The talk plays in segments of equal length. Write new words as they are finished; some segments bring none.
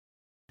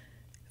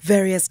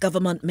Various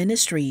government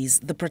ministries,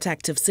 the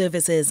protective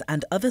services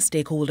and other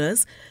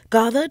stakeholders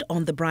gathered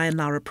on the Brian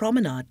Lara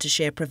Promenade to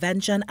share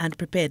prevention and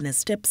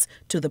preparedness tips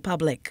to the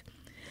public.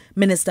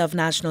 Minister of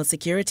National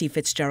Security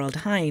Fitzgerald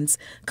Hinds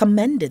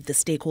commended the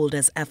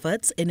stakeholders'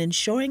 efforts in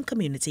ensuring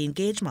community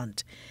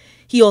engagement.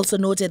 He also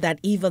noted that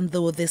even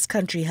though this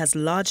country has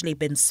largely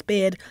been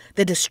spared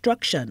the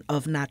destruction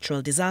of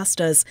natural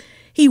disasters,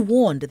 he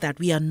warned that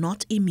we are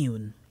not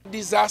immune.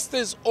 Disaster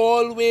is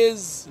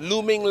always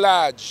looming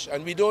large,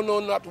 and we don't know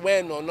not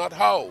when or not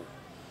how.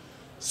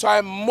 So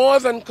I'm more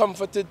than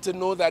comforted to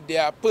know that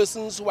there are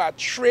persons who are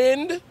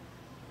trained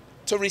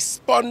to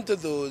respond to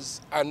those,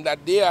 and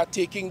that they are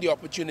taking the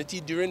opportunity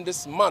during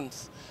this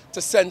month to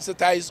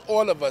sensitize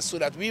all of us so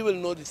that we will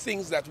know the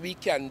things that we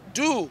can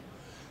do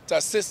to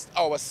assist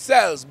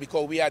ourselves,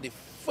 because we are the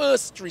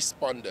first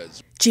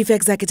responders. Chief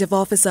Executive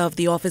Officer of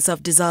the Office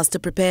of Disaster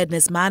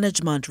Preparedness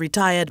Management,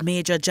 retired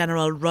Major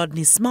General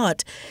Rodney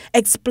Smart,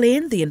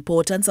 explained the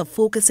importance of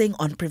focusing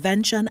on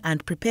prevention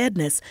and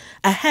preparedness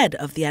ahead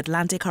of the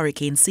Atlantic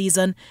hurricane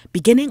season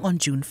beginning on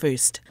June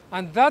 1st.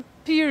 And that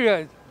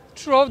period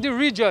throughout the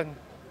region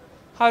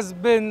has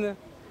been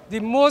the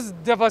most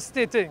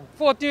devastating.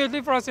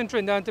 Fortunately for us in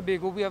Trinidad and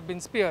Tobago, we have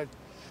been spared,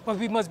 but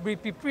we must be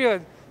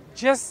prepared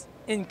just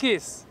in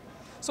case.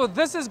 So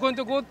this is going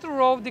to go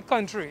throughout the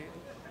country.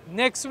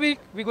 Next week,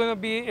 we're going to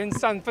be in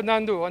San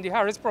Fernando on the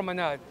Harris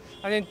Promenade,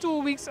 and then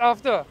 2 weeks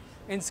after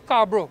in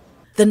Scarborough.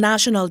 The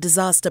National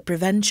Disaster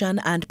Prevention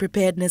and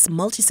Preparedness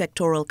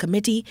Multisectoral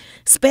Committee,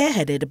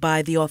 spearheaded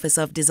by the Office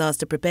of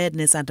Disaster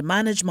Preparedness and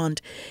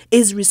Management,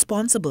 is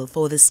responsible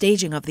for the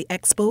staging of the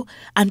Expo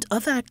and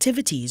other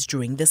activities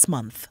during this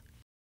month.